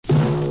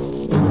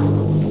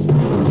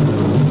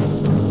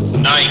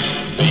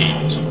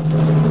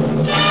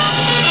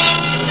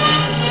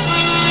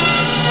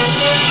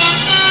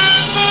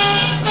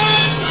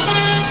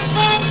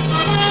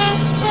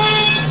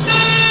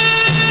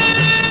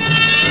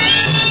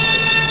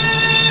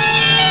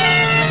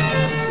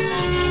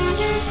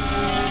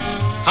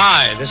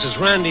This is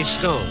Randy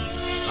Stone.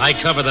 I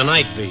cover the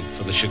night beat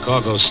for the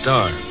Chicago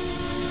Star.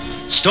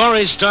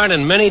 Stories start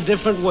in many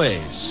different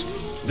ways.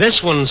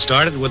 This one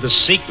started with a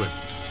secret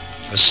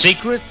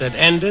that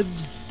ended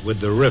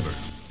with the river.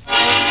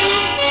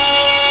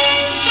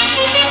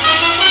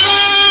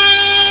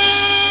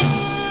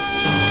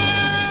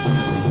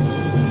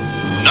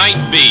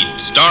 Night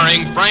Beat,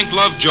 starring Frank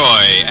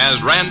Lovejoy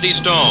as Randy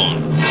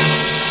Stone.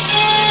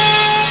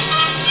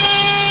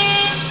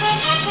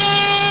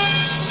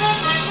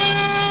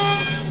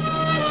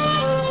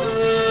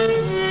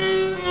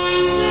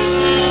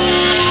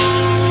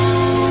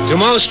 To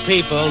most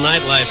people,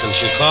 nightlife in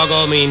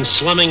Chicago means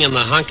slumming in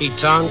the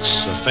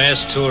honky-tonks, a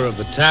fast tour of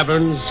the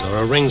taverns, or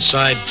a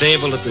ringside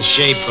table at the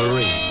Chez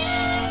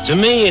Paris. To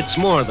me, it's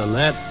more than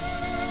that.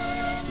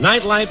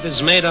 Nightlife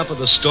is made up of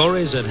the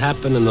stories that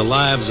happen in the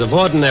lives of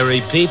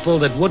ordinary people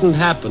that wouldn't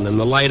happen in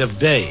the light of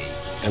day,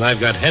 and I've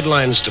got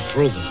headlines to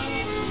prove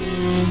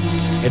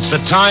it. It's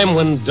the time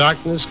when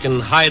darkness can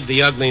hide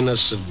the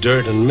ugliness of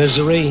dirt and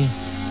misery,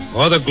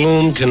 or the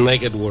gloom can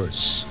make it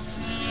worse.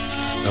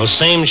 Those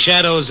same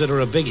shadows that are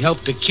a big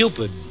help to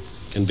Cupid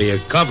can be a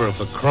cover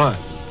for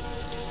crime.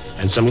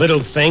 And some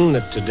little thing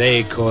that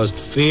today caused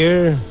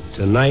fear,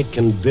 tonight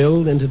can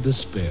build into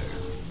despair.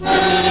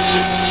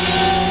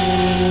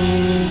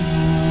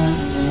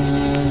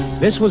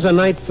 This was a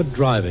night for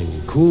driving,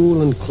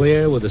 cool and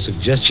clear with a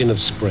suggestion of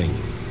spring.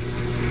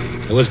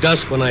 It was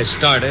dusk when I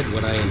started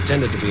what I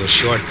intended to be a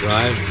short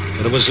drive,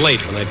 but it was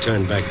late when I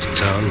turned back to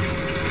town.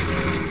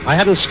 I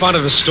hadn't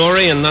spotted a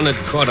story and none had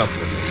caught up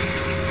with me.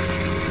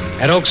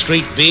 At Oak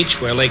Street Beach,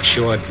 where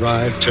Lakeshore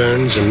Drive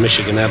turns and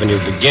Michigan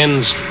Avenue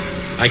begins,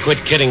 I quit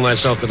kidding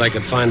myself that I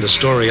could find a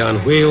story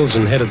on wheels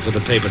and headed for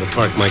the paper to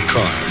park my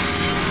car.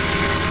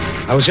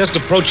 I was just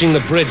approaching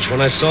the bridge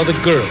when I saw the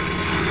girl,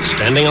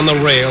 standing on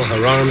the rail,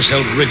 her arms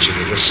held rigid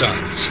at her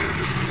sides.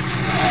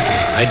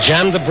 I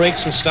jammed the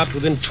brakes and stopped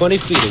within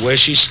 20 feet of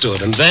where she stood,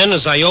 and then,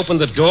 as I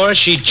opened the door,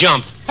 she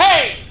jumped.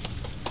 Hey!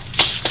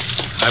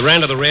 I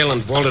ran to the rail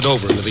and vaulted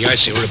over into the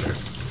icy river.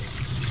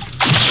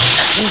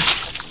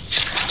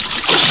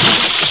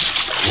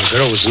 The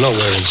girl was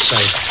nowhere in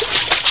sight.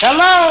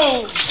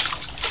 Hello!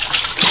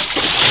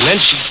 And then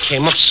she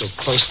came up so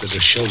close that her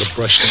shoulder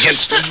brushed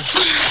against me.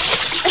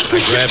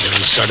 I grabbed her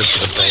and started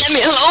for the bank. Let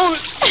me alone.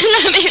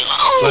 Let me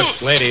alone. Look,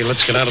 lady,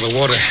 let's get out of the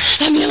water.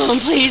 Let me alone,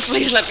 please.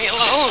 Please let me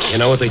alone.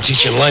 You know what they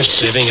teach in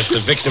life-saving? If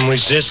the victim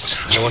resists,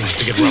 I don't want it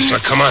to get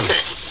rougher. Come on.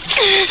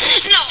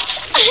 No.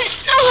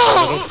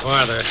 A little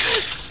farther.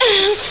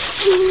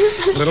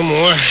 A little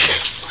more.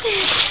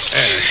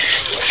 There.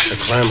 Now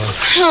climb up.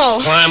 No.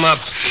 Climb up.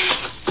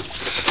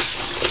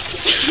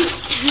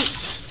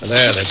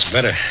 There, that's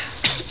better.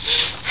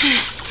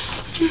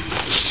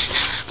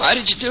 Why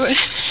did you do it?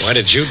 Why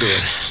did you do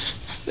it?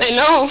 They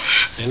know.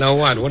 They know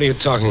what? What are you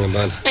talking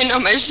about? They know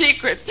my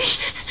secret.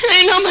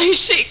 They know my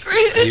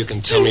secret. You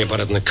can tell me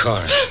about it in the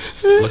car.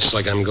 Looks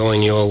like I'm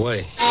going your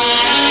way.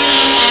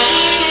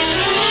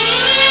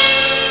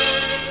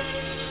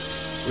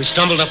 We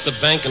stumbled up the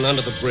bank and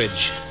under the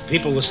bridge.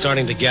 People were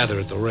starting to gather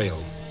at the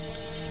rail.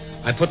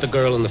 I put the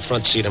girl in the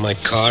front seat of my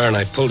car, and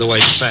I pulled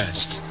away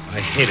fast. I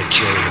hated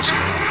curious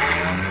men.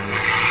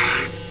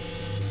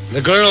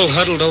 The girl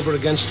huddled over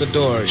against the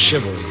door,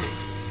 shivering.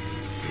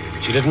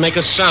 She didn't make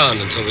a sound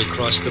until we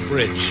crossed the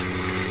bridge.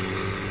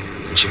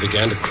 And she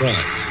began to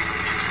cry.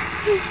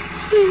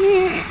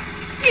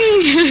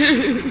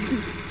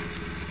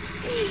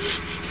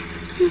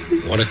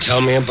 Want to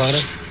tell me about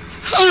it?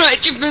 All right,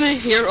 you've been a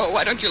hero.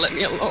 Why don't you let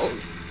me alone?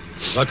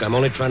 Look, I'm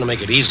only trying to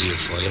make it easier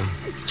for you.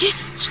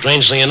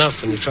 Strangely enough,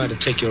 when you try to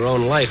take your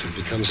own life, it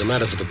becomes a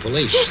matter for the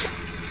police.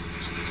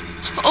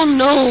 Oh,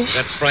 no. Does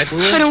that frighten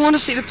you? I don't want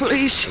to see the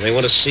police. They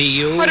want to see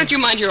you? Why don't you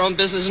mind your own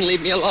business and leave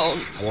me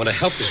alone? I want to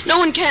help you. No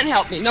one can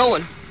help me. No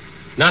one.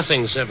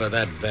 Nothing's ever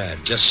that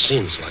bad. Just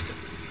seems like it.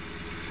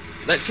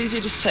 That's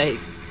easy to say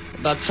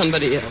about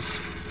somebody else.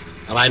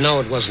 Well, I know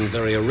it wasn't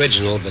very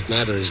original, but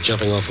neither is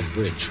jumping off a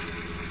bridge.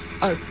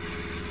 Are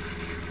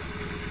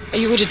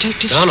you a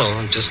detective? No,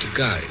 I'm just a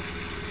guy.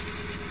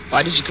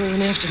 Why did you go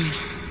in after me?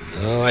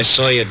 Oh, I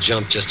saw you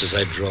jump just as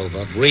I drove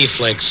up.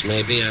 Reflex,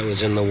 maybe. I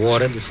was in the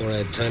water before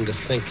I had time to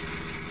think.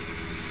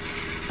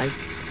 I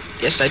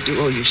guess I do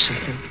owe you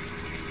something.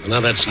 Well,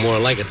 now that's more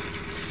like it.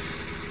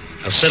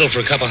 I'll settle for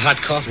a cup of hot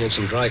coffee and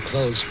some dry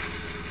clothes.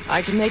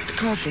 I can make the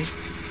coffee.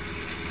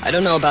 I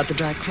don't know about the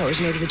dry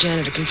clothes. Maybe the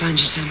janitor can find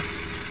you some.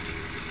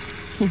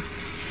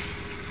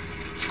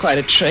 It's quite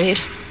a trade.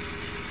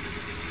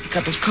 A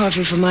cup of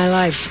coffee for my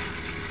life.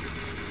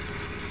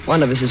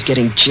 One of us is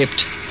getting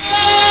gypped.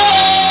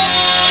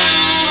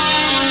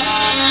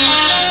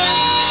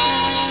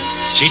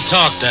 She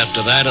talked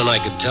after that, and I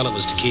could tell it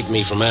was to keep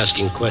me from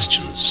asking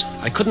questions.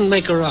 I couldn't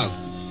make her out.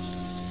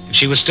 If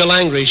she was still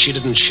angry, she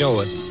didn't show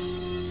it.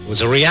 It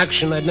was a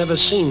reaction I'd never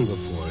seen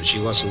before. She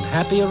wasn't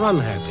happy or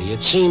unhappy.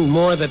 It seemed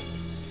more that...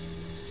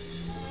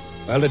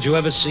 Well, did you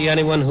ever see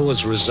anyone who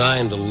was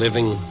resigned to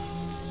living?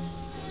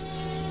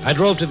 I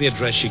drove to the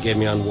address she gave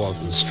me on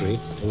Walton Street.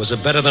 It was a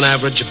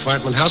better-than-average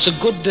apartment house, a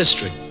good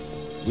district.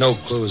 No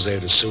clues there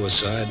to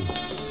suicide.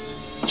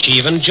 She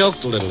even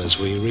joked a little as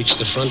we reached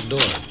the front door.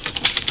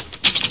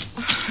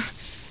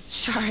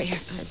 Sorry,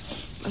 I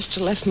must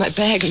have left my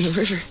bag in the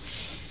river.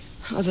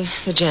 Oh,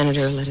 the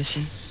janitor let us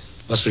in.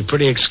 Must be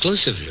pretty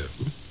exclusive here.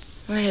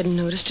 I hadn't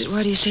noticed it.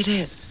 Why do you say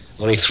that?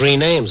 Only 3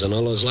 names on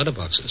all those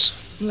letterboxes.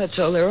 Well, that's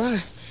all there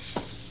are.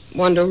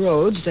 Wanda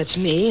Rhodes, that's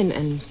me,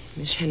 and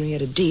Miss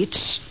Henrietta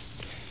Dietz.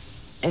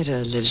 Etta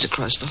lives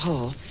across the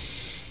hall.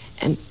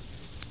 And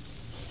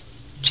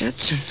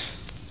Judson.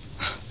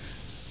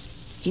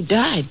 He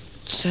died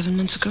 7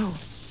 months ago.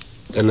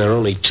 Then there are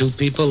only 2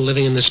 people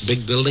living in this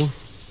big building?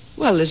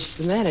 Well, there's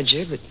the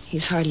manager, but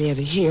he's hardly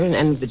ever here,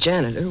 and the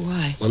janitor.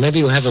 Why? Well, maybe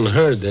you haven't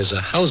heard there's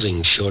a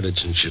housing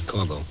shortage in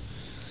Chicago.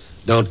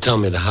 Don't tell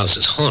me the house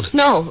is haunted.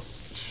 No.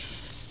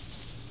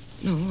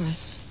 No, I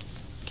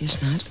guess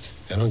not.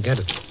 I don't get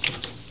it.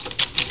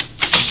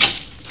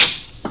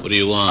 What do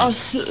you want?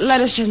 Oh,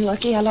 let us in,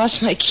 Lucky. I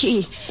lost my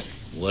key.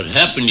 What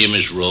happened to you,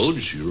 Miss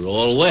Rhodes? You're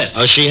all wet.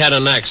 Oh, she had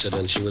an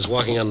accident. She was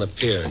walking on the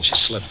pier, and she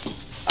slipped.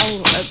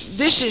 Oh,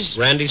 this is...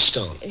 Randy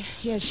Stone.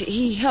 Yes,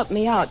 he helped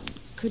me out.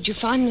 Could you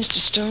find Mr.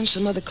 Stone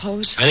some other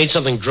clothes? I need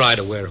something dry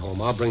to wear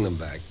home. I'll bring them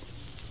back.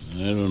 I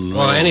don't know.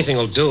 Well, anything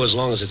will do as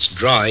long as it's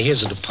dry.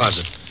 Here's a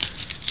deposit.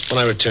 When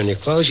I return your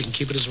clothes, you can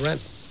keep it as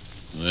rent.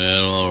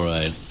 Well, all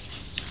right.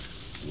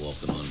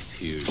 Walking on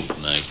piers at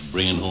night,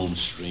 bringing home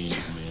strange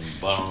men,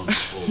 bound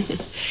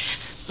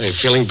for. Are you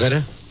feeling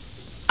better?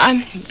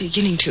 I'm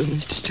beginning to,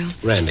 Mr. Stone.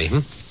 Randy,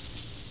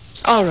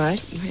 All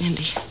right,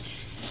 Randy.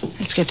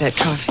 Let's get that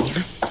coffee,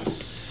 huh?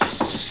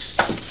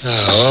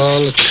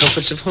 All the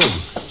comforts of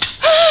home.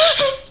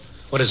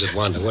 What is it,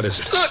 Wanda? What is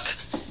it? Look.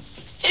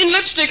 In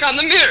lipstick on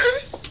the mirror.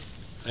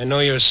 I know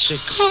you're sick.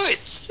 Oh,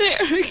 it's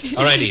there again.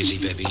 All right, easy,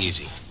 baby,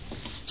 easy.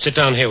 Sit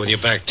down here with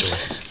your back to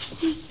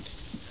it.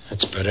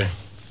 That's better.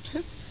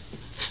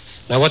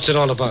 Now, what's it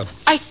all about?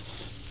 I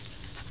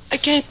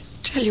can't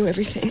tell you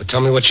everything. But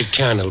tell me what you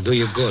can. It'll do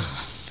you good.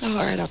 Oh,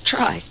 all right, I'll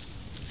try.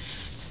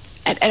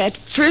 At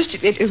first,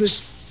 it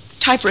was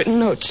typewritten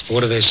notes.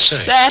 What do they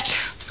say? That...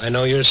 I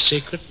know your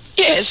secret?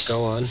 Yes.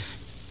 Go on.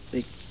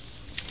 The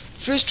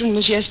first one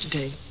was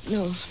yesterday.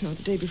 No, the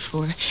day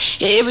before.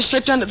 It was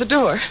slipped under the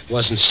door.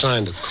 Wasn't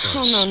signed, of course.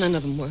 Oh, no, none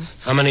of them were.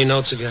 How many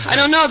notes have you had? I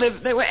don't know.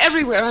 They were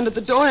everywhere under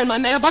the door in my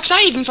mailbox.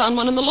 I even found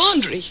one in the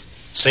laundry.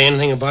 Say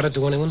anything about it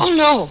to anyone? Oh,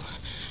 no.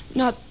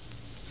 Not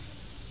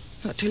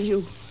till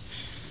you.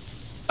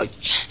 Oh,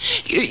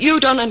 you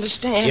don't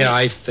understand. Yeah,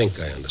 I think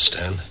I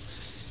understand.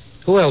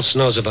 Who else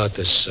knows about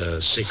this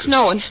secret?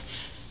 No one.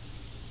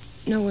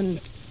 No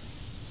one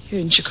here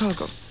in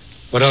Chicago.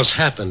 What else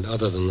happened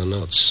other than the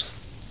notes?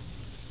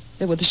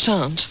 There were the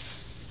sounds.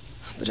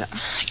 But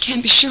I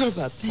can't be sure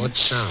about that. What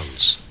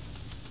sounds?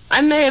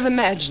 I may have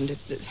imagined it.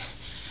 The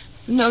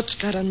notes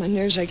got on my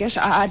nerves, I guess.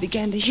 I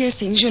began to hear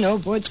things,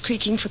 boards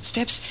creaking,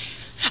 footsteps.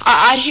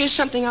 I'd hear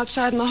something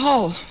outside in the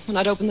hall. When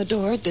I'd open the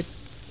door, there'd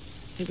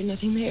be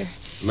nothing there.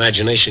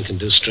 Imagination can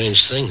do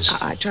strange things.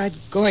 I tried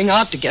going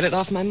out to get it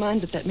off my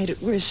mind, but that made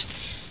it worse.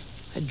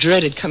 I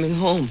dreaded coming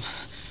home.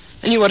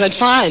 I knew what I'd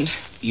find.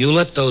 You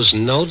let those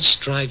notes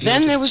drive you?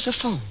 Then there was the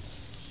phone.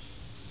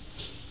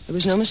 There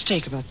was no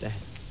mistake about that.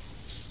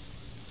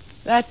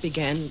 That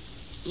began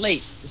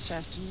late this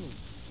afternoon.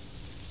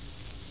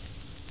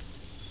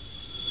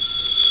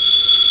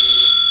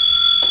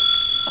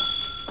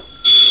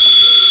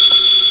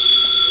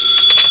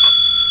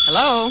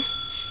 Hello?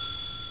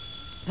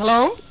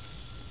 Hello?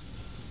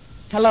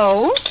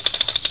 Hello?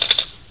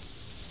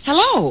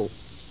 Hello?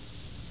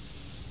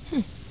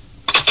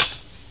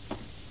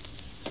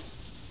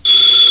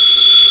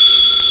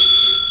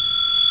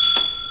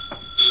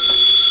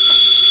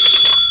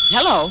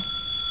 Hello?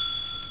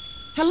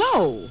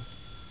 Hello?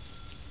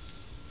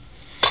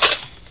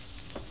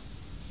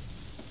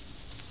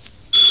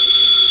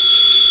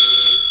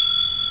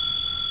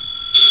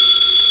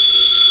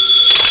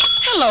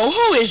 Hello,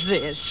 who is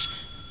this?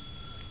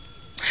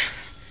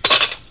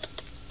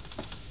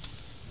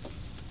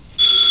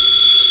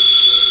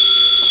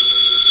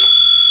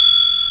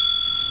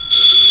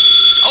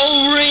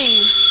 Oh,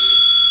 ring.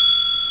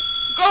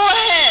 Go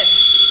ahead.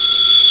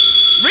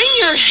 Ring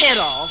your head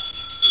off.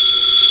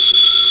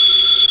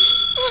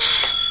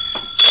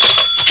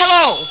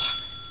 Hello.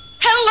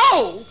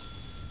 Hello.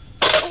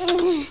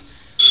 Oh.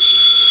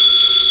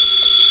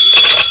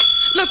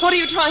 Look, what are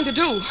you trying to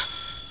do?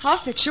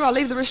 I'll fix you. I'll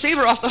leave the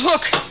receiver off the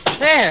hook.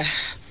 There.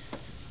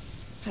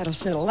 That'll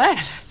settle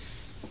that.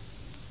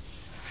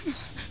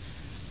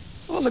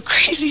 All the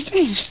crazy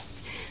things.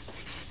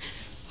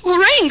 Well,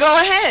 ring. Go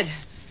ahead.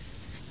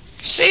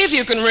 See if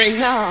you can ring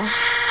now.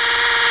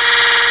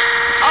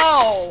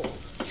 Oh.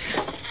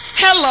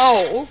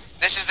 Hello.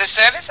 This is the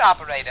service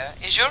operator.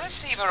 Is your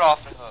receiver off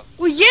the hook?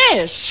 Well,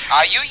 yes.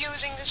 Are you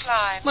using this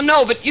line? Well,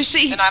 no, but you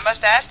see... Then I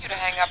must ask you to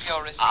hang up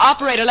your receiver.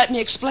 Operator, let me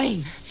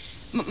explain.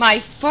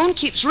 My phone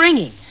keeps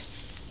ringing.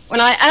 When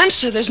I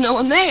answer, there's no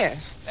one there.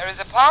 There is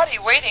a party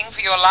waiting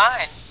for your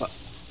line.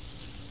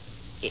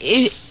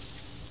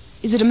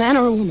 Is it a man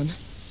or a woman?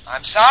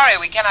 I'm sorry,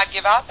 we cannot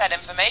give out that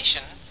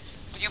information.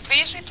 Will you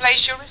please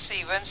replace your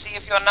receiver and see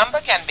if your number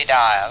can be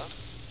dialed?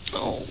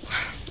 Oh,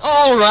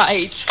 All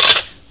right.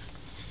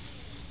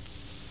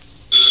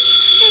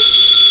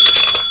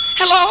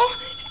 Hello?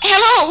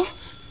 Hello?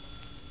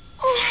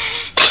 Oh.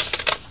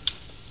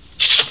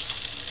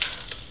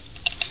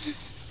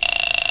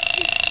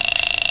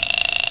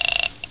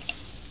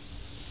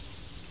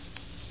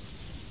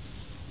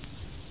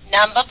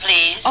 Number,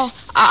 please. Oh,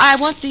 I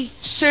want the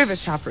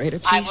service operator,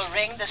 please. I will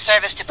ring the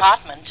service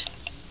department.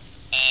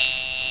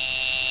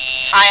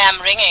 I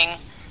am ringing.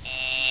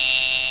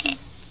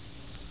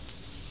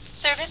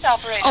 Service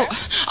operator? Oh,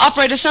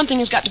 operator, something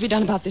has got to be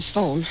done about this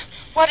phone.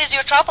 What is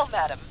your trouble,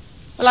 madam?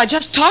 Well, I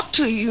just talked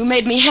to you. You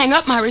made me hang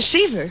up my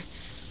receiver.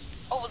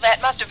 Oh, well, that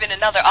must have been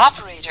another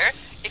operator.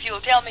 If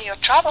you'll tell me your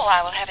trouble,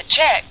 I will have it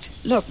checked.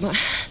 Look,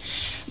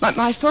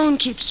 my phone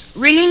keeps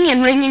ringing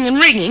and ringing and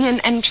ringing,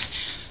 and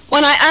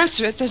when I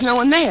answer it, there's no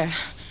one there.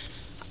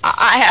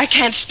 I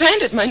can't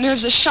stand it. My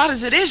nerves are shot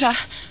as it is.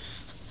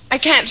 I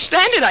can't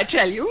stand it, I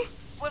tell you.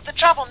 Well, the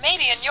trouble may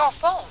be in your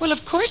phone. Well,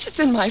 of course it's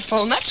in my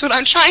phone. That's what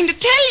I'm trying to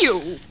tell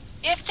you.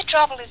 If the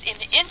trouble is in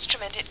the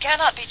instrument, it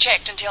cannot be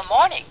checked until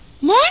morning.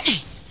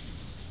 Morning?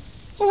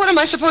 Well, what am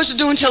I supposed to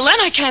do until then?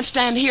 I can't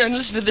stand here and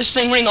listen to this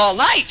thing ring all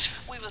night.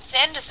 We will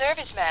send a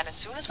serviceman as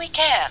soon as we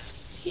can.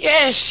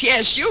 Yes,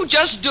 you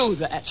just do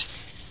that.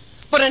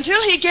 But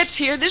until he gets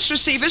here, this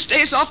receiver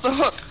stays off the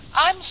hook.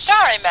 I'm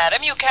sorry,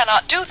 madam, you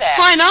cannot do that.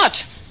 Why not?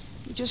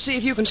 Just see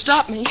if you can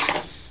stop me.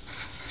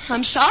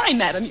 I'm sorry,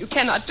 madam, you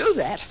cannot do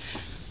that.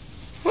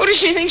 Who does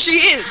she think she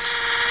is?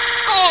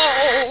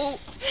 Oh,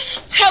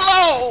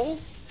 hello.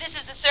 This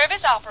is the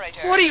service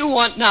operator. What do you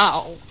want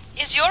now?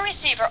 Is your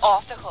receiver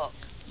off the hook?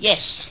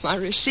 Yes, my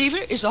receiver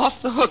is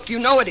off the hook. You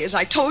know it is.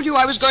 I told you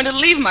I was going to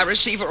leave my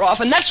receiver off,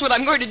 and that's what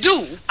I'm going to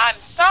do. I'm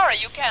sorry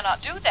you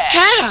cannot do that.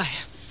 Can't I?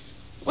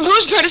 Well,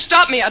 who's going to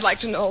stop me, I'd like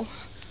to know.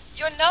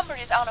 Your number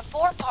is on a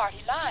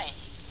 4-party line.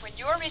 When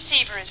your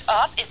receiver is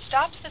up, it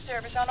stops the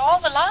service on all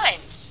the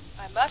lines.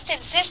 I must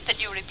insist that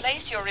you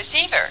replace your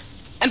receiver.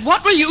 And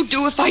what will you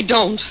do if I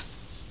don't?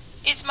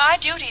 It's my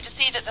duty to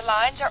see that the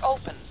lines are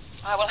open.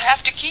 I will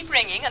have to keep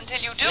ringing until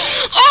you do.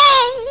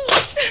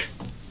 Oh!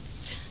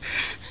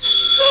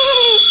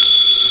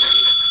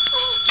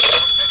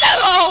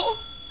 Hello!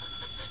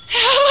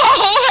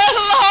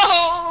 Hello!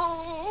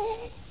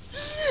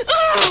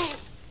 Oh.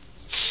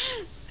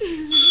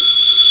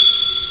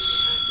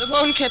 The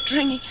phone kept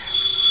ringing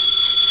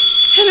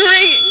and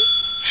ringing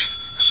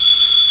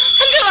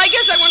until I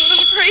guess I went a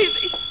little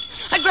crazy.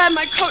 I grabbed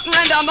my coat and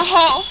ran down the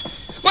hall.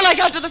 When I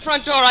got to the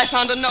front door, I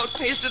found a note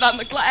pasted on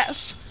the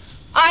glass.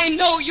 I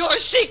know your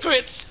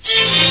secrets.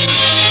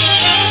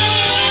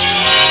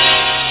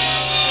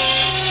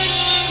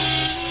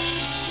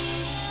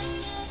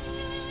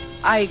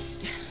 I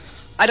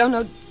don't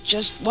know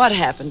just what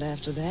happened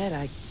after that.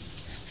 I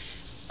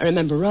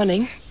remember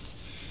running.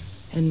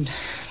 And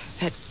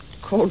that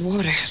cold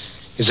water.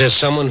 Is there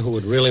someone who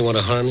would really want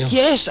to harm you?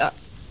 Yes. I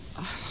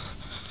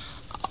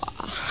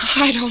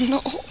don't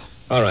know.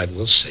 All right,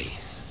 we'll see.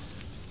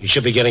 You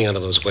should be getting out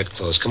of those wet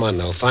clothes. Come on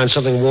now. Find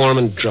something warm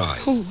and dry.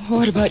 Oh,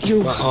 what about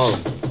you?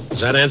 Does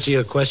that answer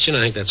your question?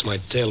 I think that's my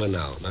tailor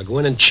now. Now go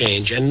in and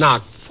change and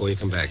knock before you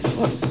come back.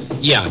 What?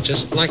 Yeah,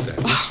 just like that.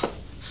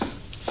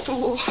 Oh,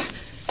 fool.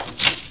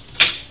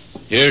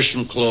 Here's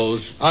some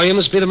clothes. Oh, you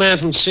must be the man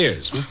from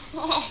Sears. Hmm?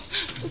 Oh.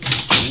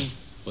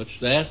 What's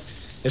that?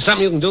 There's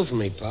something you can do for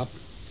me, Pop.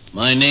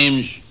 My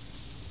name's...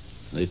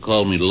 They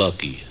call me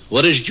Lucky.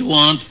 What is it you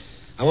want?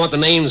 I want the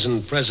names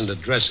and present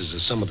addresses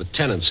of some of the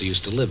tenants who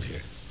used to live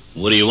here.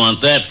 What do you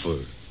want that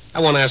for? I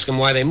want to ask them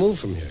why they moved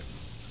from here.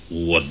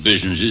 What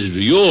business is it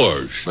of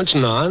yours? It's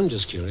not. I'm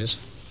just curious.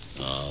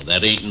 Oh,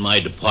 that ain't in my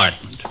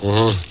department.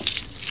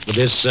 Would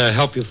this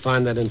help you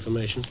find that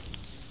information?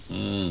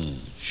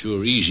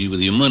 Sure easy with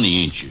your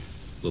money, ain't you?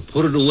 But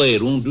put it away.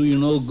 It won't do you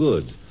no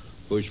good.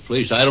 First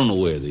place, I don't know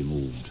where they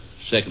moved.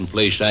 Second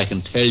place, I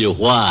can tell you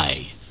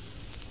why.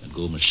 I'd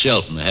go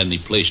myself and I had any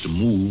place to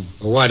move.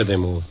 Well, why did they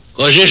move?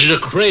 Because this is a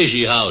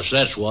crazy house,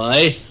 that's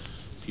why.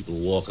 People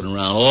walking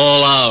around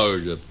all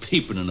hours,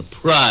 peeping and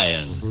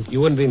prying. Mm-hmm. You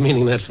wouldn't be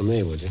meaning that for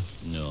me, would you?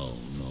 No,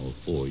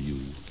 for you.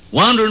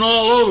 Wandering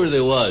all over they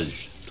was.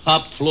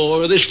 Top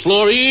floor, this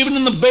floor, even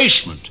in the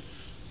basement.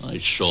 I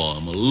saw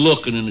them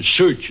looking and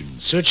searching.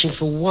 Searching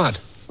for what?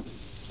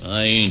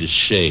 I ain't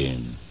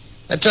a-saying.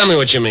 Tell me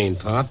what you mean,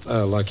 Pop,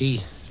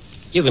 Lucky.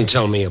 You can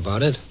tell me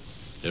about it.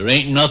 There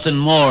ain't nothing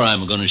more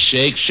I'm going to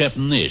say except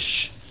this.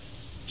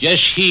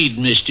 Just heed,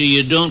 mister,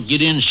 you don't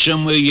get in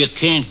somewhere you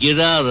can't get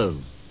out of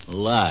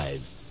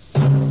alive.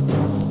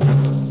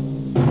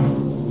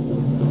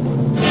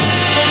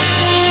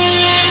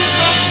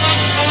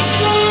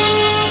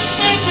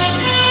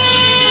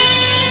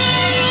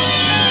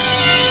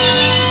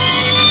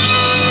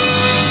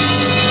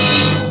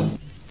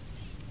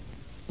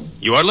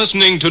 You are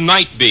listening to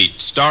Night Beat,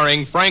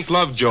 starring Frank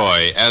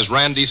Lovejoy as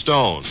Randy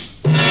Stone.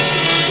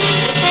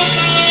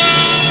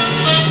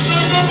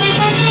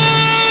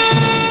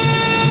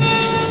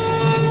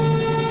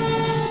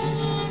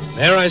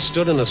 There I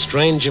stood in a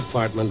strange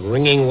apartment,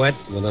 wringing wet,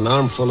 with an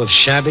armful of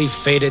shabby,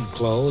 faded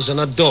clothes and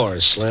a door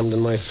slammed in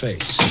my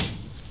face.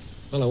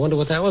 Well, I wonder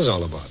what that was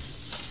all about.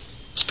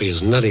 Must be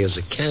as nutty as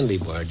a candy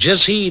bar.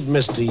 Just heed,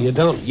 mister. You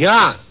don't...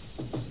 Yeah.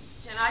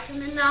 Can I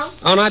come in now?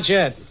 Oh, not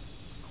yet.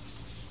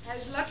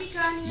 Has Lucky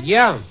gone yet?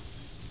 Yeah.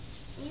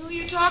 Who are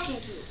you talking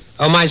to?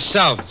 Oh,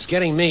 myself. It's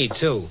getting me,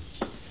 too.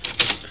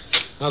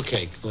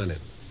 Okay, come on in.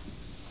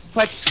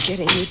 What's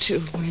getting you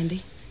too,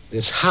 Randy?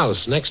 This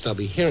house. Next, I'll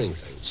be hearing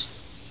things.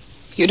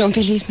 You don't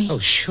believe me? Oh,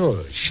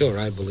 sure.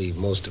 I believe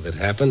most of it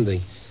happened. The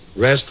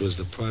rest was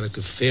the product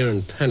of fear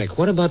and panic.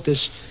 What about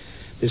this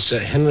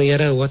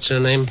Henrietta, what's her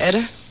name?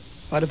 Etta?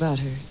 What about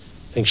her?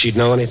 Think she'd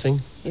know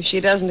anything? If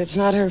she doesn't, it's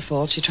not her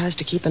fault. She tries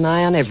to keep an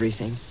eye on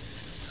everything.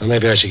 Well,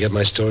 maybe I should get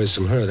my stories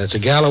from her. That's a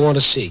gal I want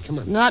to see. Come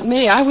on. Not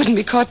me. I wouldn't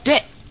be caught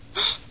dead.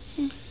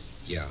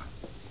 Yeah.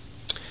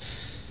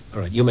 All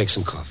right, you make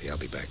some coffee. I'll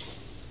be back.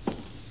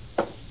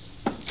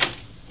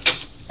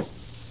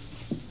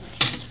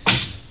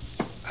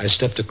 I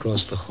stepped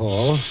across the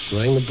hall,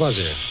 rang the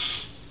buzzer.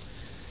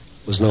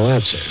 Was no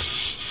answer.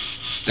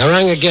 I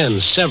rang again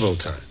several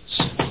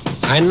times.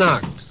 I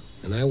knocked,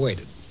 and I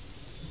waited.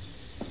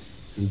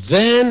 And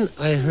then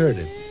I heard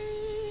it.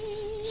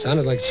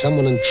 Sounded like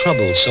someone in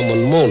trouble,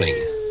 someone moaning.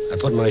 I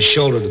put my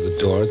shoulder to the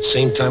door. At the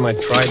same time, I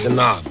tried the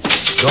knob.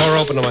 Door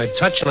opened to my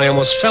touch, and I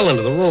almost fell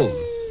into the room.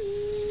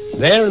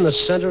 There in the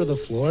center of the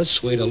floor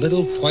swayed a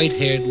little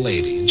white-haired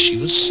lady, and she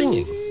was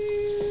singing.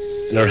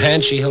 In her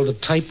hand, she held a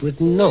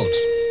typewritten note.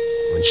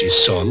 When she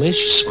saw me,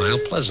 she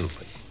smiled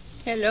pleasantly.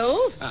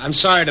 Hello? I'm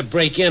sorry to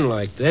break in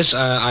like this.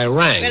 I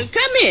rang. Well,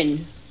 come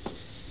in.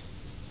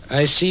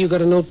 I see you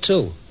got a note,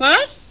 too.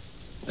 What?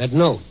 That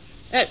note.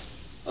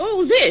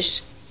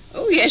 This.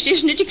 Oh, yes,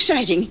 isn't it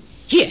exciting?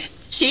 Here,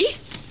 see?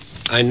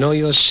 I know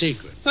your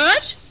secret.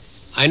 What?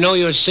 I know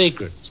your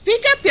secret.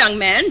 Speak up, young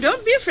man.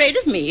 Don't be afraid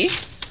of me.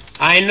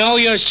 I know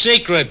your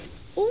secret.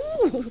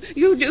 Oh,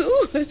 you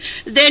do?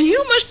 Then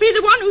you must be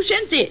the one who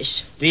sent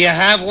this. Do you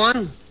have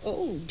one?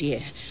 Oh,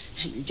 dear.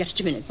 Just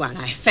a minute while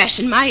I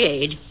fasten my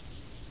aid.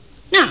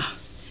 Now,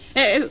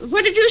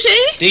 what did you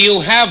say? Do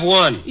you have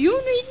one? You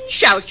needn't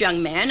shout,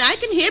 young man. I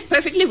can hear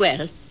perfectly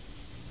well.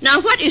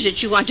 Now, what is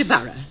it you want to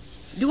borrow?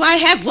 Do I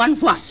have one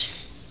what?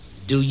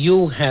 Do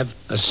you have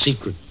a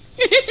secret?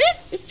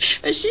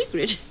 A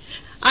secret?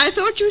 I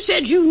thought you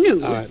said you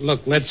knew. All right,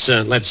 look, let's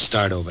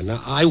start over.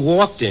 Now, I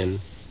walked in.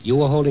 You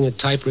were holding a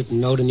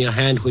typewritten note in your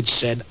hand which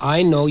said,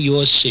 I know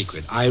your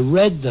secret. I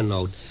read the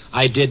note.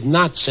 I did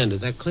not send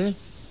it. That clear?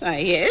 Why,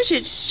 yes,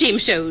 it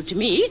seems so to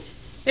me.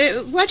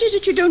 What is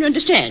it you don't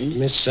understand?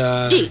 Miss,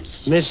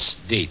 Dietz. Miss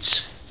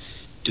Dietz,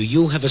 do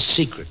you have a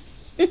secret?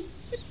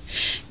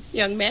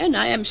 Young man,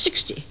 I am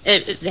 60.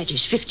 That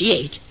is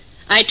 58.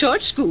 I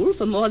taught school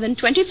for more than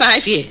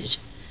 25 years.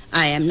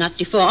 I am not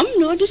deformed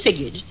nor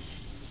disfigured.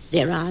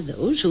 There are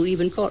those who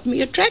even called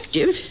me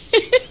attractive.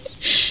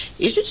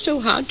 Is it so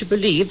hard to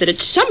believe that at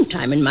some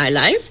time in my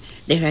life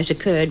there has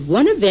occurred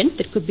one event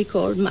that could be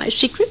called my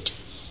secret?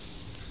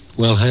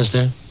 Well, has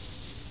there?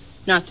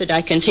 Not that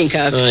I can think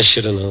of. I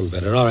should have known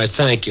better. All right,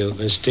 thank you,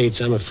 Miss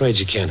Dietz. I'm afraid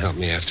you can't help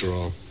me after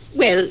all.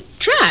 Well,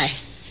 try.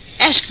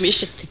 Ask me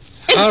something.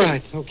 All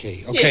right,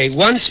 okay.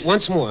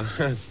 Once more.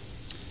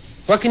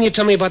 What can you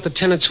tell me about the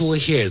tenants who were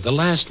here, the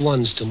last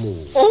ones to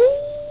move?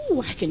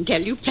 Oh, I can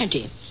tell you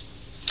plenty.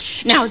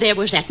 Now, there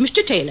was that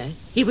Mr. Taylor.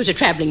 He was a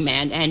traveling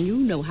man, and you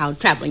know how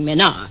traveling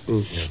men are.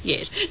 Mm-hmm.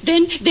 Yes.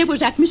 Then there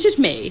was that Mrs.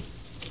 May.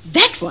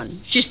 That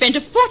one, she spent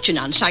a fortune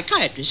on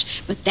psychiatrists,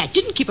 but that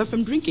didn't keep her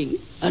from drinking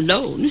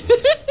alone.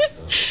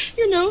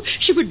 You know,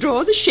 she would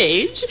draw the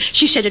shades.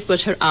 She said it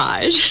was her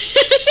eyes.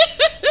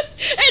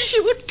 And she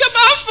would come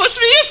out for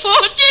 3 or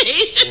 4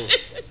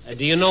 days.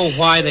 Do you know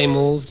why they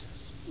moved?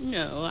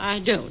 No, I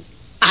don't.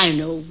 I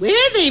know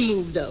where they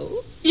moved,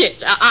 though.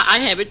 Yes, I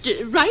have it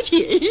right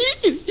here.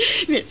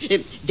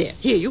 There,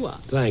 here you are.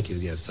 Thank you,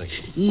 yes, thank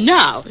you.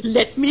 Now,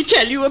 let me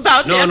tell you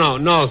about that.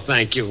 No,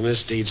 thank you,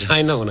 Miss Dietz.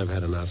 I know when I've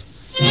had enough.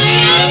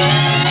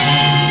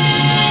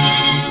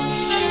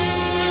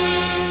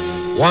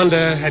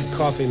 Wanda had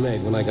coffee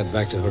made when I got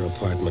back to her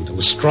apartment. It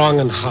was strong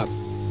and hot.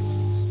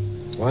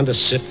 Wanda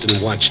sipped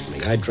and watched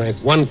me. I drank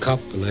 1 cup,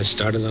 and I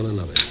started on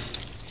another.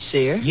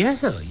 See her?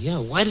 Yeah.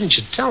 Why didn't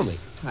you tell me?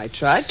 I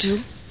tried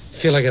to.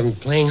 I feel like I'm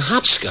playing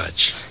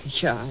hopscotch.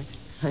 Yeah,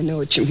 I know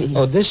what you mean.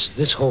 Oh,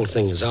 this whole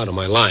thing is out of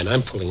my line.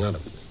 I'm pulling out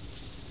of it.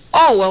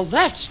 Oh, well,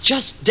 that's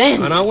just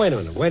dandy. Oh, now, wait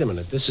a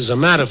minute. This is a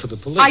matter for the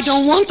police. I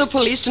don't want the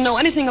police to know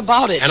anything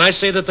about it. And I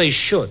say that they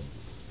should.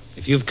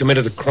 If you've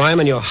committed a crime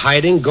and you're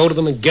hiding, go to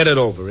them and get it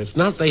over. If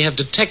not, they have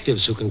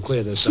detectives who can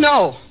clear this up.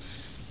 No.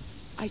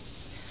 I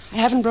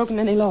haven't broken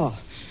any law.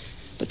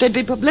 But there'd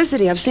be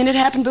publicity. I've seen it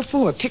happen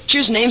before.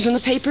 Pictures, names in the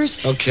papers.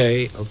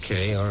 Okay,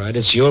 all right.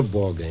 It's your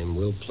ball game.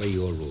 We'll play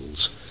your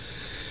rules.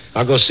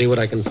 I'll go see what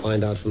I can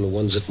find out from the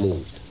ones that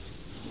moved.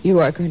 You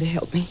are going to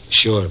help me?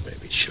 Sure,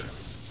 baby, sure.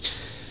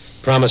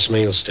 Promise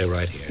me you'll stay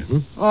right here, hmm?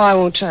 Oh, I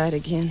won't try it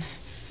again.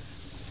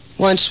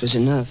 Once was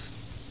enough.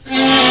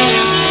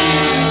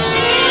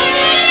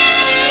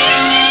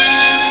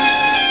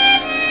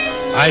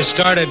 I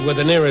started with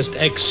the nearest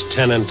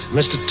ex-tenant,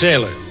 Mr.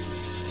 Taylor.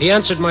 He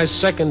answered my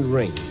second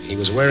ring. He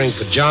was wearing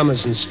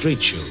pajamas and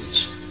street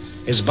shoes.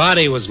 His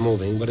body was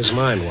moving, but his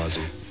mind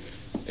wasn't.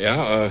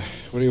 Yeah,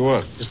 what do you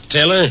want? Mr.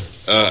 Taylor?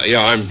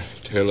 Yeah, I'm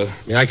Taylor.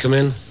 May I come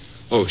in?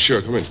 Oh,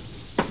 sure, come in.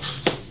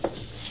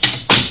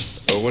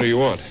 What do you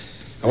want?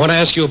 I want to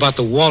ask you about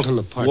the Walton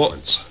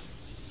Apartments.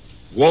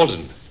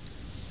 Walton?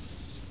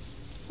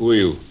 Who are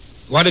you?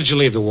 Why did you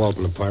leave the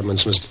Walton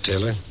Apartments, Mr.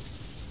 Taylor?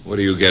 What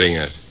are you getting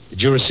at?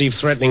 Did you receive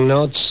threatening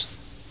notes?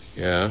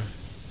 Yeah,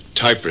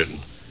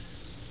 typewritten.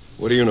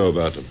 What do you know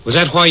about them? Was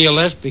that why you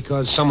left?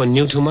 Because someone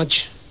knew too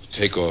much?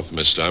 Take off,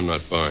 mister. I'm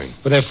not buying.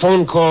 Were there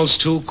phone calls,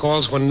 too?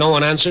 Calls when no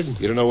one answered?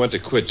 You don't know when to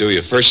quit, do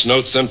you? First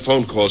notes, then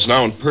phone calls,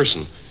 now in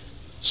person.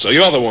 So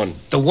you're the one.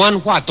 The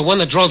one what? The one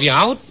that drove you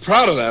out?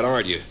 Proud of that,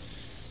 aren't you?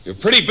 You're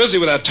pretty busy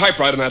with that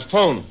typewriter and that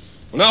phone.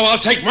 Well, now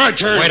I'll take my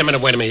turn. Wait a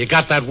minute. You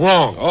got that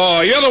wrong. Oh,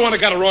 you're the one that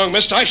got it wrong,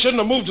 mister. I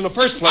shouldn't have moved in the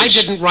first place. I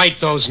didn't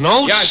write those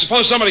notes. Yeah, I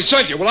suppose somebody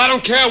sent you. Well, I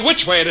don't care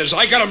which way it is.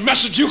 I got a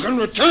message you can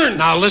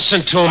return. Now,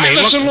 listen to me. I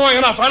listened long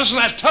enough. I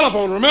listened to that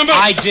telephone, remember?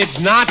 I did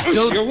not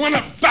do... You want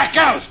to back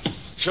out.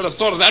 Should have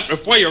thought of that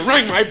before you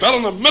rang my bell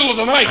in the middle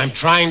of the night. I'm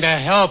trying to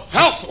help.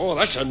 Help? Oh,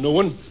 that's a new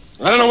one.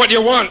 I don't know what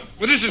you want,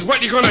 but this is what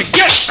you're going to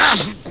get.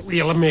 Will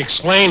you let me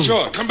explain?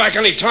 Sure. Come back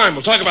any time.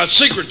 We'll talk about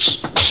secrets.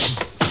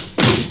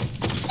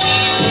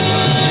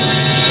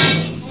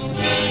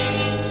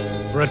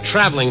 For a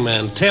traveling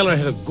man, Taylor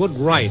had a good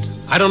right.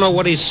 I don't know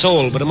what he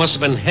sold, but it must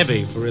have been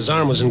heavy, for his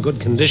arm was in good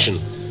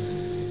condition.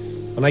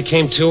 When I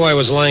came to, I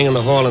was lying in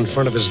the hall in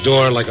front of his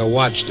door like a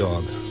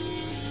watchdog.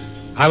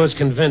 I was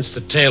convinced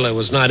that Taylor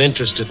was not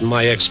interested in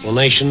my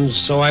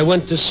explanations, so I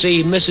went to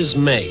see Mrs.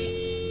 May.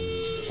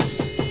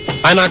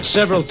 I knocked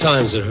several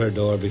times at her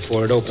door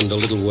before it opened a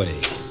little way.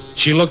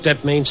 She looked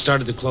at me and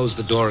started to close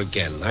the door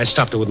again. I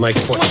stopped her with my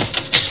foot.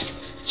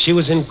 She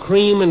was in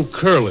cream and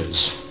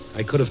curlers.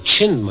 I could have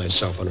chinned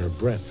myself on her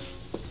breath.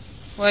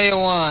 What do you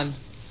want?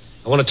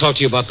 I want to talk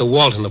to you about the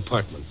Walton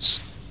Apartments.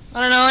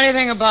 I don't know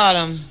anything about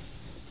them.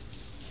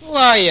 Who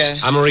are you?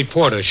 I'm a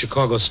reporter,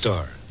 Chicago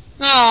Star.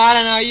 No, I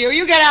don't know you.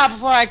 You get out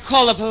before I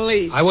call the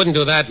police. I wouldn't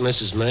do that,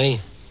 Mrs. May.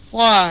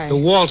 Why? The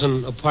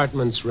Walton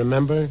Apartments,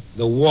 remember?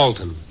 The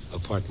Walton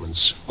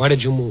Apartments. Why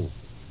did you move?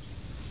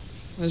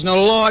 There's no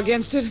law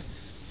against it.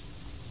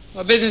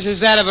 What business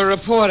is that of a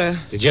reporter?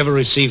 Did you ever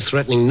receive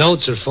threatening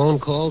notes or phone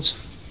calls?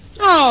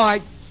 No, I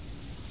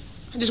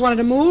just wanted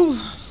to move.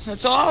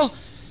 That's all.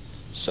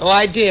 So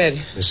I did.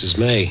 Mrs.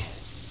 May,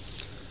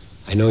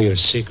 I know your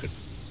secret.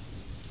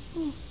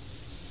 Oh,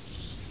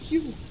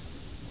 You're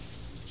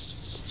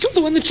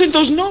the one that sent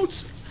those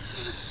notes.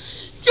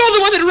 You're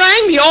the one that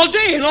rang me all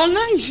day and all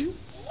night.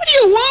 What do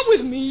you want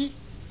with me?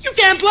 You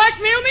can't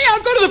blackmail me.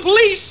 I'll go to the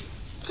police.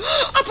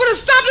 I'll put a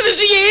stop to this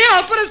here.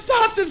 I'll put a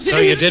stop to this. So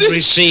you did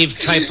receive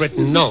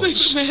typewritten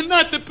notes? Man,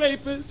 not the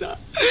papers.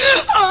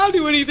 I'll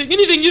do anything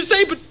you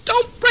say, but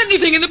don't print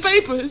anything in the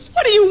papers.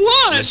 What do you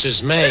want?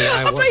 Mrs. May,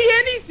 I'll pay you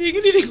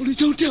anything, only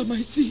don't tell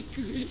my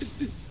secret.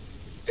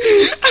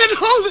 And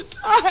all the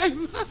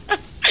time,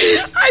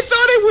 I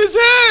thought it was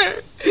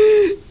her.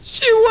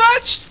 She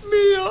watched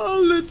me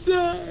all the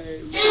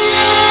time.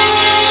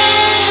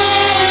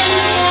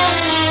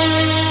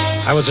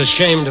 I was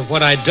ashamed of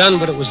what I'd done,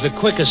 but it was the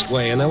quickest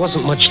way, and there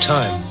wasn't much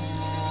time.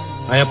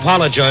 I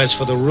apologized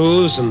for the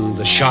ruse and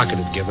the shock it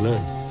had given her.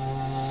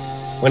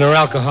 When her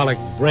alcoholic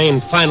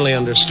brain finally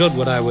understood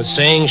what I was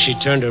saying, she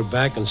turned her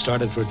back and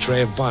started for a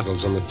tray of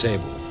bottles on the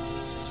table.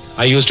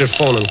 I used her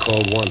phone and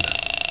called Wanda.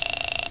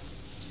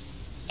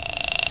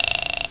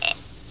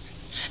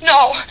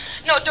 No,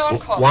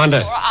 don't call Wanda.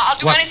 anymore. I'll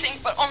do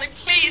anything, but only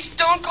please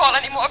don't call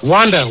anymore. Please.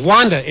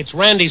 Wanda, it's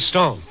Randy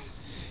Stone.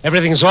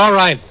 Everything's all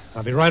right.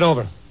 I'll be right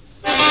over.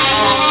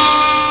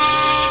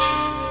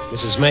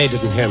 Mrs. May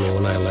didn't hear me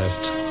when I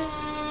left.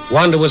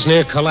 Wanda was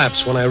near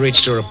collapse when I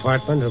reached her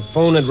apartment. Her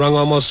phone had rung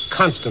almost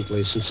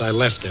constantly since I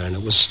left there, and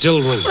it was still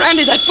ringing.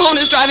 Randy, that phone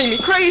is driving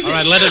me crazy. All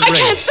right, let it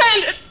ring. I can't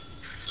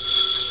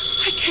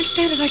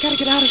stand it. I gotta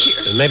get out of here.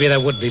 Then maybe that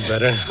would be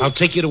better. I'll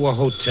take you to a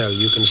hotel.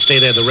 You can stay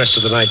there the rest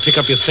of the night. Pick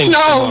up your things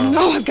tomorrow.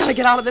 No, I've got to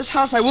get out of this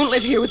house. I won't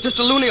live here with just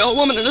a loony old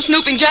woman and a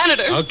snooping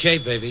janitor. Okay,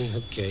 baby,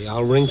 okay.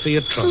 I'll ring for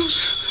your trunks.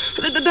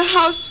 The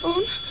house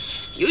phone.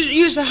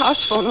 Use the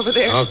house phone over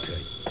there.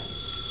 Okay.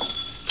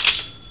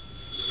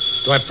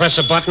 Do I press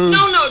a button?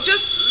 No,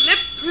 just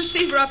lift the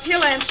receiver up.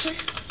 He'll answer.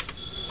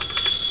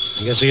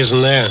 I guess he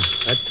isn't there.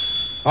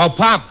 Oh,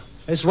 Pop,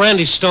 it's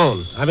Randy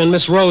Stone. I'm in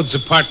Miss Rhodes'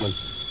 apartment.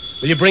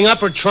 Will you bring up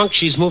her trunk?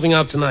 She's moving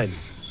out tonight.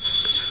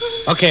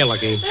 Okay,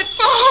 Lucky.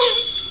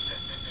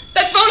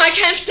 That phone, I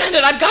can't stand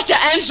it. I've got to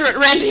answer it,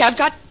 Randy.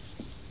 It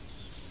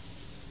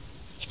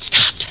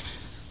stopped.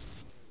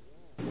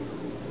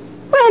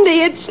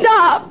 Randy, it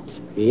stopped.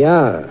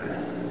 Yeah.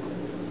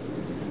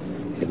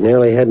 It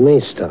nearly had me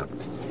stopped.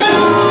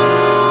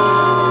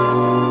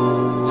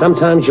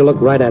 Sometimes you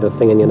look right at a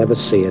thing and you never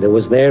see it. It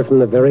was there from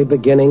the very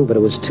beginning, but it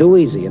was too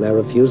easy, and I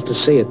refused to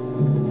see it.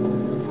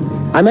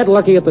 I met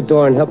Lucky at the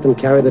door and helped him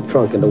carry the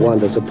trunk into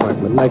Wanda's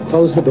apartment, and I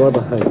closed the door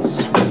behind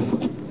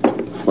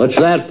us. What's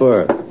that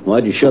for?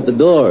 Why'd you shut the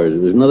door?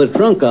 There's another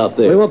trunk out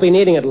there. We won't be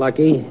needing it,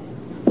 Lucky.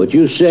 But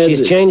you said...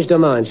 She's changed her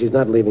mind. She's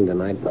not leaving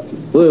tonight.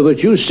 Well, but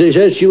you said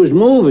she was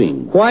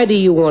moving. Why do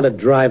you want to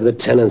drive the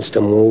tenants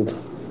to move?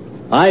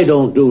 I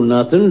don't do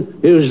nothing.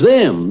 It was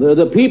them,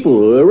 the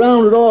people,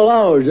 around at all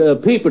hours,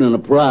 peeping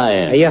and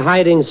prying. Are you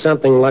hiding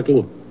something,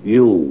 Lucky?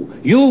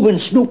 You've been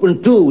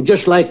snooping too,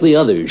 just like the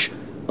others.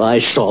 I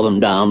saw them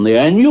down there,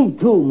 and you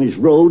too, Miss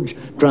Rhodes,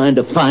 trying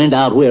to find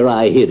out where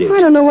I hid it. I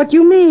don't know what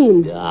you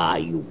mean.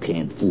 You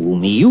can't fool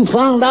me. You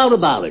found out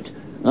about it.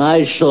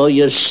 I saw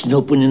you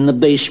snooping in the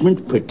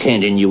basement,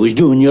 pretending you was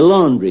doing your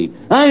laundry.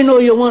 I know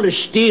you want to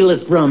steal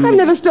it from me. I've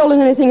never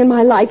stolen anything in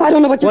my life. I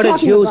don't know what you're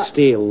talking about. What did you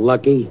steal,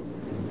 Lucky?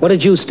 What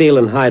did you steal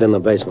and hide in the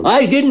basement?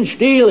 I didn't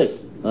steal it.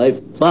 I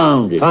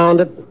found it. Found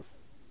it?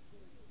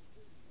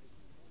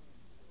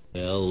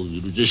 Well,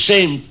 it was the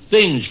same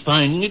thing as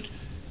finding it.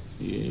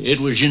 It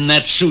was in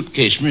that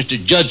suitcase Mr.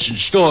 Judson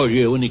stored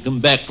here when he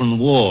come back from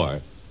the war.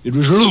 It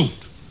was loot.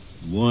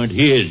 It weren't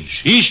his.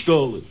 He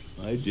stole it.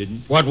 I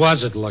didn't. What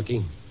was it, Lucky?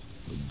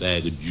 A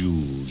bag of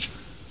jewels.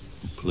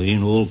 A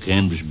plain old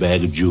canvas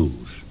bag of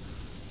jewels.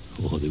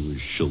 Oh, they were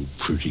so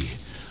pretty.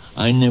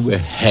 I never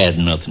had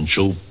nothing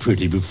so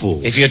pretty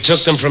before. If you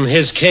took them from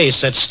his case,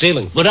 that's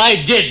stealing. But I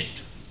didn't.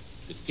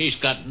 The case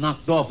got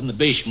knocked off in the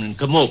basement and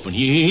come open.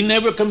 He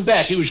never come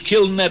back. He was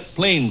killed in that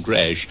plane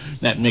crash.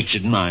 That makes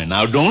it mine.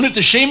 Now, don't it?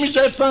 The same as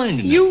I find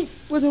it. You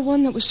were the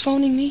one that was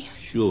phoning me?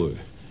 Sure.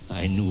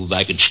 I knew if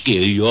I could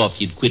scare you off,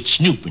 you'd quit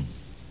snooping.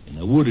 And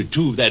I would have,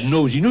 too, if that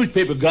nosy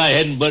newspaper guy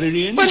hadn't butted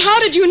in. But how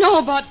did you know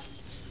about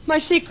my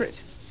secret?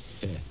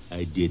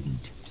 I didn't.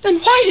 Then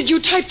why did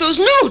you type those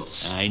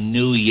notes? I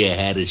knew you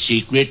had a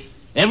secret.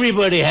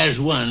 Everybody has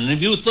one. And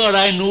if you thought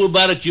I knew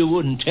about it, you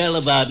wouldn't tell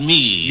about me.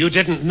 You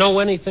didn't know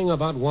anything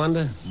about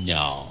Wanda?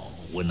 No.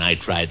 When I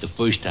tried the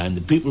first time,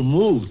 the people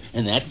moved.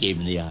 And that gave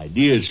me the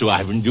idea, so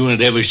I've been doing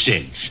it ever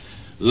since.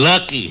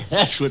 Lucky.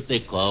 That's what they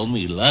call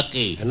me,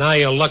 Lucky. And now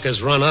your luck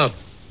has run out.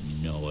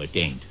 No, it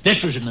ain't.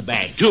 This was in the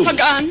bag, too. A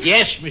gun?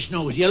 Yes, Miss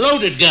Nosy, a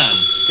loaded gun.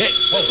 Hey,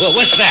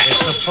 what's that? It's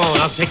the phone.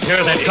 I'll take care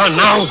of that gun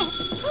now.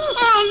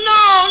 Oh,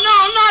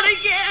 no, not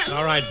again.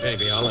 All right,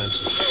 baby, I'll answer.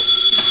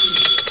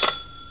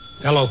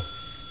 Hello.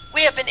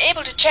 We have been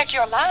able to check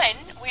your line.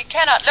 We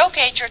cannot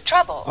locate your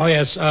trouble. Oh,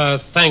 yes.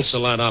 Thanks a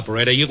lot,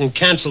 operator. You can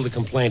cancel the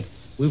complaint.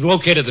 We've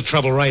located the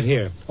trouble right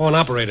here. Oh, and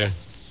operator,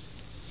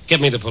 get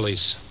me the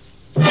police.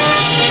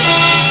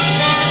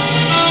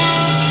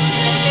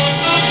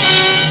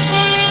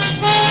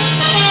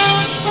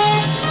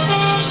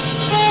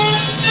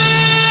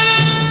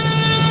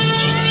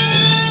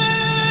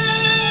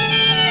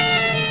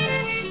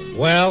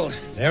 Well,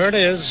 there it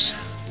is.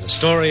 The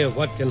story of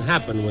what can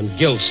happen when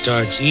guilt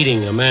starts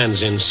eating a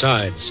man's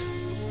insides.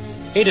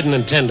 He didn't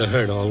intend to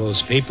hurt all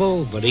those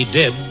people, but he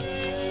did.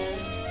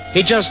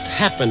 He just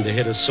happened to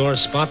hit a sore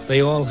spot they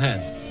all had.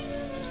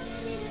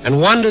 And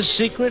Wanda's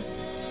secret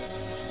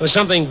was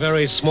something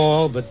very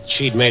small, but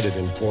she'd made it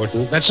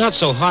important. That's not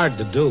so hard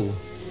to do.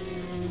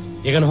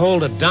 You can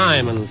hold a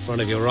dime in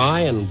front of your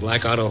eye and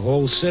black out a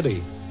whole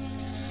city.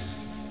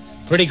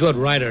 Pretty good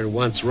writer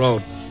once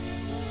wrote,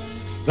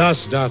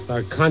 "Thus doth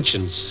our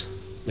conscience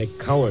make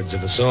cowards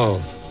of us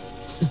all."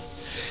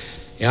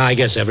 Yeah, I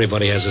guess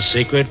everybody has a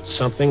secret,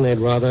 something they'd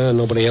rather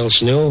nobody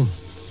else knew.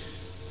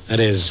 That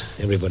is,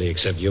 everybody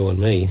except you and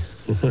me.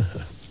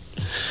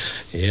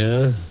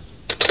 Yeah?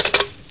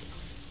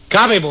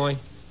 Copy, boy.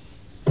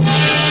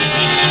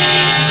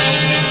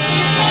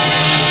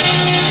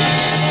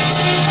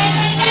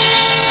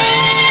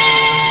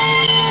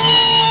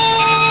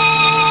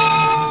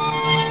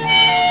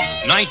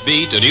 Night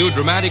Beat, a new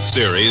dramatic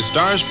series,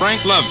 stars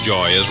Frank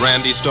Lovejoy as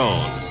Randy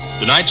Stone.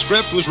 Tonight's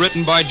script was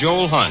written by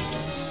Joel Hunt.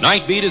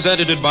 Night Beat is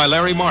edited by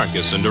Larry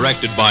Marcus and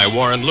directed by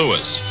Warren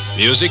Lewis.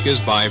 Music is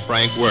by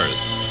Frank Worth.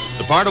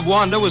 The part of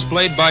Wanda was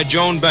played by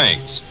Joan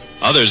Banks.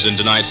 Others in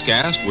tonight's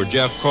cast were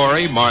Jeff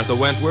Corey, Martha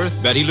Wentworth,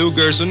 Betty Lou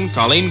Gerson,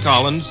 Colleen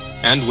Collins,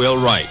 and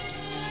Will Wright.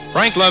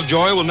 Frank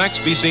Lovejoy will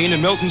next be seen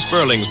in Milton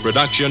Sperling's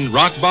production,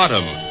 Rock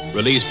Bottom,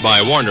 released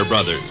by Warner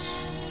Brothers.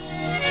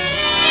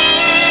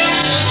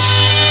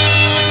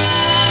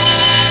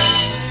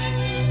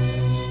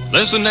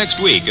 Listen next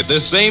week at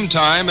this same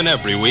time and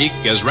every week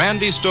as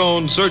Randy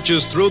Stone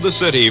searches through the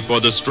city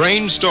for the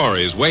strange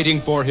stories waiting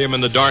for him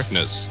in the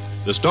darkness.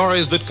 The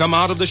stories that come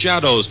out of the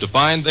shadows to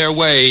find their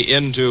way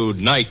into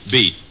Night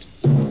Beat.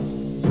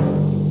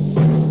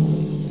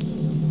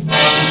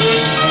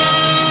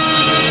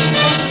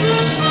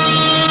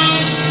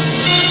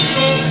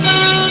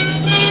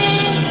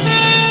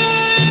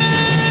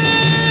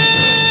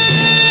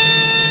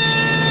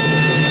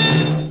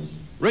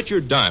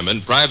 Richard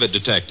Diamond, Private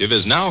Detective,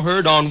 is now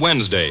heard on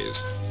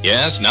Wednesdays.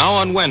 Yes, now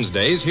on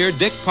Wednesdays, hear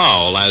Dick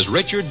Powell as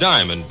Richard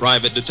Diamond,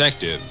 Private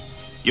Detective.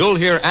 You'll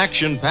hear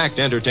action-packed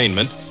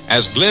entertainment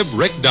as glib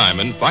Rick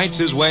Diamond fights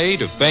his way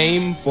to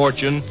fame,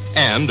 fortune,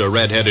 and a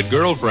red-headed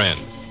girlfriend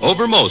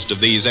over most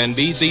of these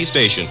NBC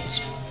stations.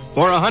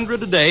 For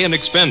 $100 a day in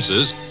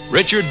expenses,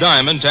 Richard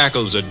Diamond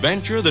tackles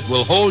adventure that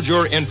will hold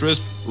your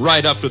interest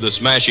right up to the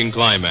smashing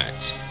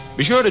climax.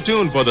 Be sure to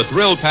tune for the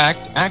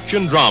thrill-packed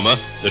action drama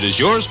that is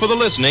yours for the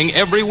listening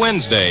every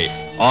Wednesday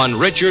on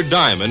Richard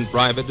Diamond,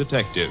 Private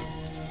Detective.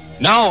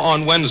 Now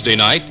on Wednesday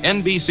night,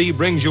 NBC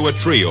brings you a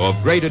trio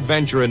of great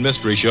adventure and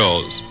mystery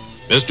shows.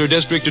 Mr.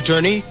 District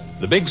Attorney,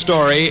 The Big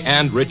Story,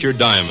 and Richard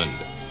Diamond.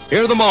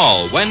 Hear them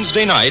all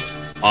Wednesday night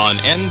on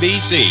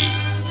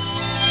NBC.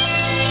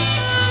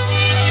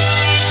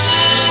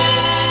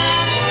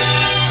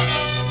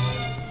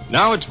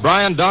 Now it's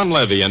Brian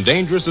Donlevy and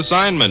Dangerous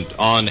Assignment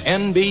on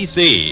NBC.